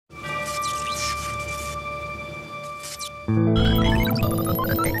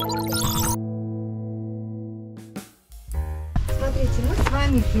Смотрите, мы с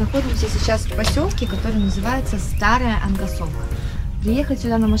вами находимся сейчас в поселке, который называется Старая Ангасолка. Приехать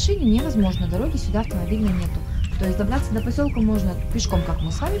сюда на машине невозможно, дороги сюда автомобильной нету. То есть добраться до поселка можно пешком, как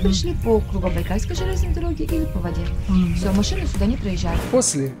мы с вами пришли, по Krugo-Байкальской железной дороге или по воде. Все, машины сюда не проезжают.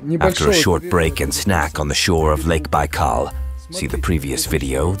 After a short break and snack on the shore of Lake Baykal, see the previous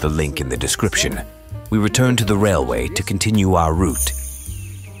video, the link in the description, we return to the railway to continue our route.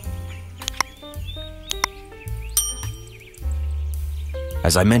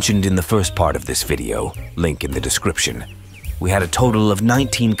 As I mentioned in the first part of this video, link in the description, we had a total of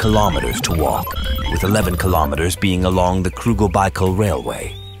 19 kilometers to walk, with 11 kilometers being along the Krugo-Baykal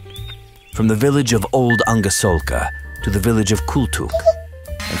Railway. From the village of Old Angasolka to the village of Kultuk.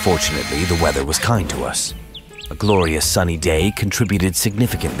 Unfortunately, the weather was kind to us. A glorious sunny day contributed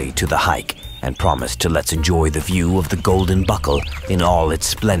significantly to the hike and promised to let's enjoy the view of the Golden Buckle in all its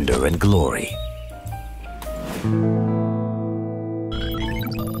splendor and glory.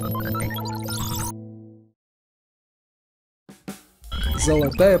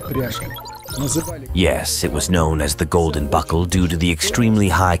 Yes, it was known as the Golden Buckle due to the extremely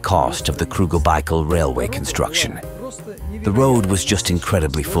high cost of the Krugo-Baykal Railway construction. The road was just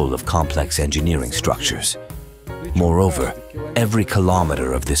incredibly full of complex engineering structures. Moreover, every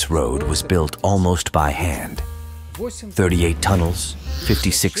kilometer of this road was built almost by hand. 38 tunnels,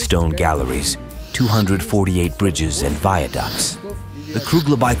 56 stone galleries, 248 bridges and viaducts. The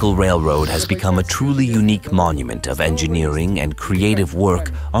Kruglo-Baykal Railroad has become a truly unique monument of engineering and creative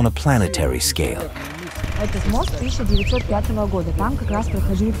work on a planetary scale. Этот мост 1905 года, там как раз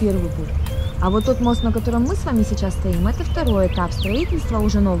проходил первый путь. А вот тот мост, на котором мы с вами сейчас стоим, это второй этап строительства,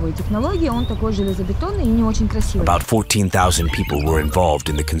 уже новые технологии, он такой железобетонный и не очень красивый. About 14,000 people were involved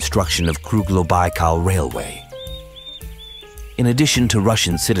in the construction of Krugo-Baykal Railway. In addition to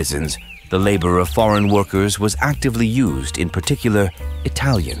Russian citizens, the labor of foreign workers was actively used, in particular,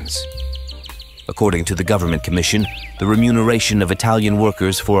 Italians. According to the Government Commission, the remuneration of Italian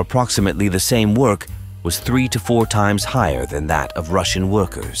workers for approximately the same work was 3 to 4 times higher than that of Russian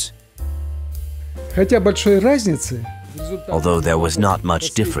workers. Although there was not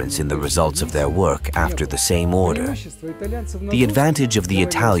much difference in the results of their work after the same order, the advantage of the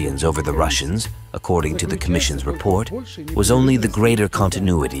Italians over the Russians, according to the Commission's report, was only the greater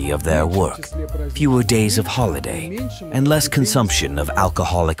continuity of their work, fewer days of holiday, and less consumption of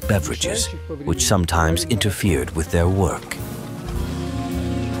alcoholic beverages, which sometimes interfered with their work.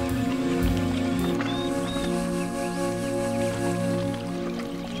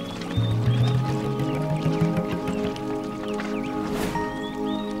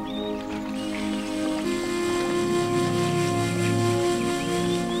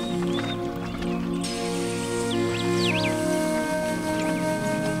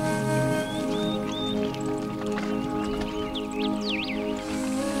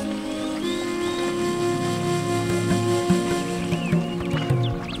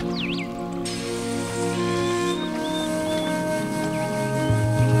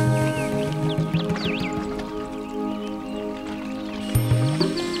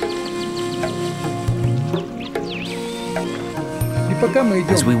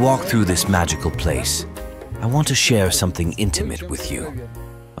 As we walk through this magical place, I want to share something intimate with you.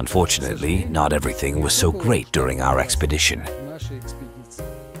 Unfortunately, not everything was so great during our expedition.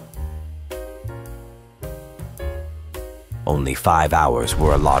 Only 5 hours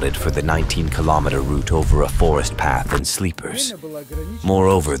were allotted for the 19-kilometer route over a forest path and sleepers.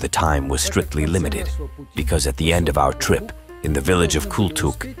 Moreover, the time was strictly limited, because at the end of our trip, in the village of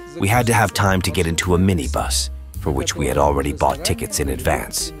Kultuk, we had to have time to get into a minibus, for which we had already bought tickets in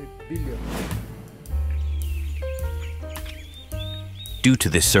advance. Due to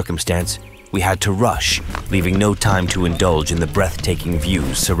this circumstance, we had to rush, leaving no time to indulge in the breathtaking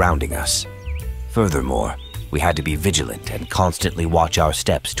views surrounding us. Furthermore, we had to be vigilant and constantly watch our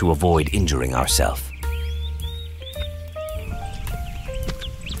steps to avoid injuring ourselves.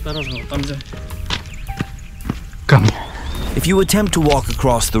 If you attempt to walk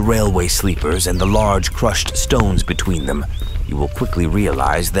across the railway sleepers and the large crushed stones between them, you will quickly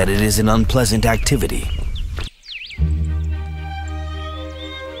realize that it is an unpleasant activity.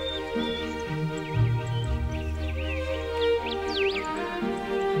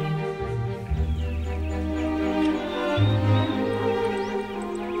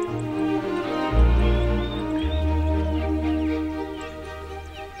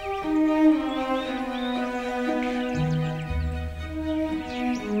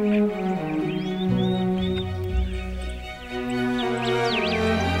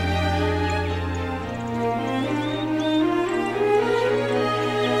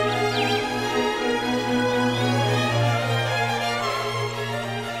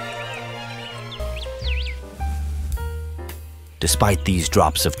 Despite these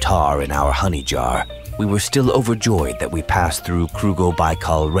drops of tar in our honey jar, we were still overjoyed that we passed through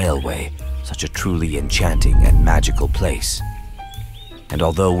Krugo-Baykal Railway, such a truly enchanting and magical place. And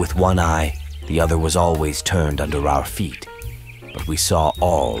although with one eye, the other was always turned under our feet, but we saw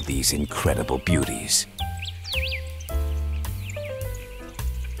all these incredible beauties.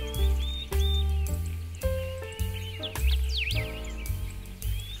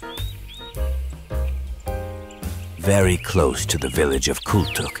 Very close to the village of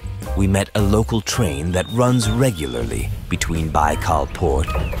Kultuk, we met a local train that runs regularly between Baykal Port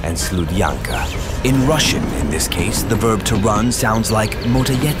and Sludyanka. In Russian, in this case, the verb to run sounds like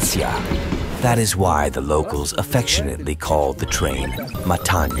motoyetsia. That is why the locals affectionately call the train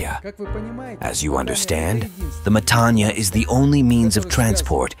Matanya. As you understand, the Matanya is the only means of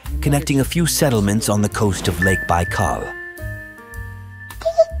transport connecting a few settlements on the coast of Lake Baykal.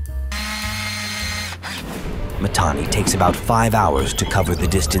 Matanya takes about 5 hours to cover the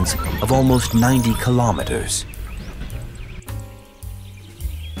distance of almost 90 kilometers.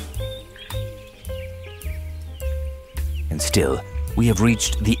 And still, we have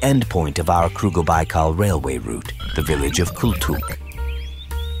reached the end point of our Krugo-Baykal Railway route, the village of Kultuk.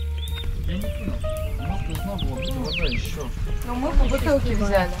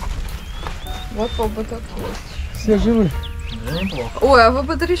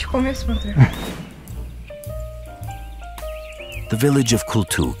 The village of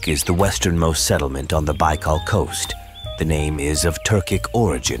Kultuk is the westernmost settlement on the Baykal coast. The name is of Turkic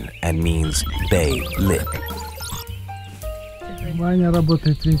origin and means bay lip. Ваня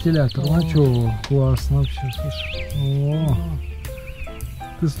работает вентилятор. Ну чё, классно вообще, слушай. О,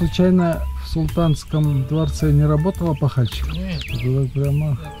 ты случайно в Султанском дворце не работала пахальщиком? Это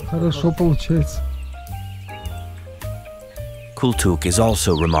прямо хорошо получается. Kultuk is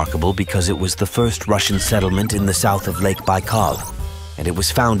also remarkable because it was the first Russian settlement in the south of Lake Baykal, and it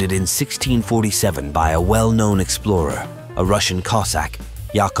was founded in 1647 by a well-known explorer, a Russian Cossack,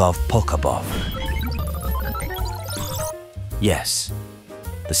 Yakov Pokabov. Yes,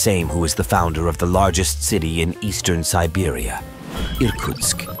 the same who is the founder of the largest city in eastern Siberia,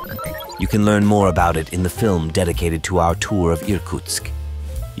 Irkutsk. You can learn more about it in the film dedicated to our tour of Irkutsk.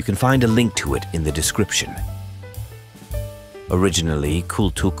 You can find a link to it in the description. Originally,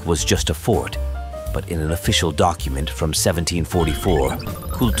 Kultuk was just a fort, but in an official document from 1744,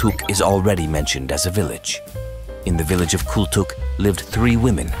 Kultuk is already mentioned as a village. In the village of Kultuk lived 3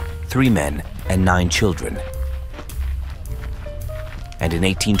 women, 3 men, and 9 children. And in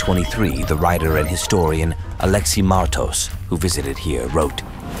 1823, the writer and historian Alexei Martos, who visited here, wrote,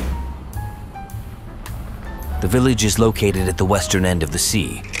 "The village is located at the western end of the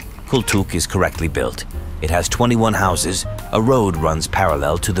sea. Kultuk is correctly built. It has 21 houses. A road runs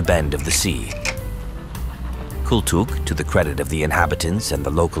parallel to the bend of the sea. Kultuk, to the credit of the inhabitants and the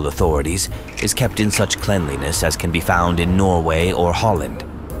local authorities, is kept in such cleanliness as can be found in Norway or Holland.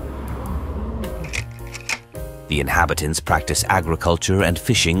 The inhabitants practice agriculture and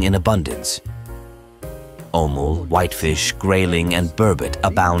fishing in abundance. Omul, whitefish, grayling, and burbot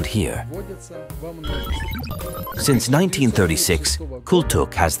abound here. Since 1936,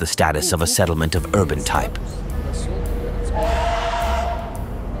 Kultuk has the status of a settlement of urban type.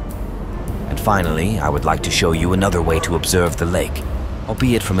 And finally, I would like to show you another way to observe the lake,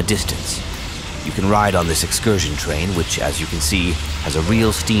 albeit from a distance. You can ride on this excursion train, which, as you can see, has a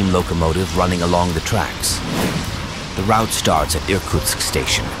real steam locomotive running along the tracks. The route starts at Irkutsk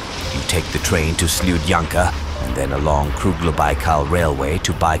station. You take the train to Sludyanka and then along Kruglo-Baykal Railway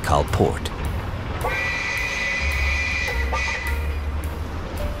to Baykal Port.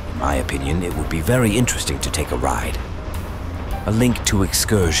 In my opinion, it would be very interesting to take a ride. A link to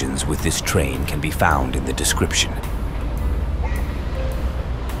excursions with this train can be found in the description.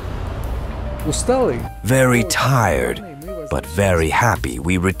 Very tired, but very happy,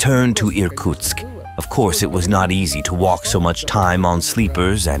 we returned to Irkutsk. Of course, it was not easy to walk so much time on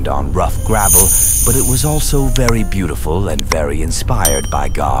sleepers and on rough gravel, but it was also very beautiful and very inspired by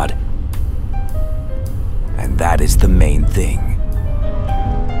God. And that is the main thing.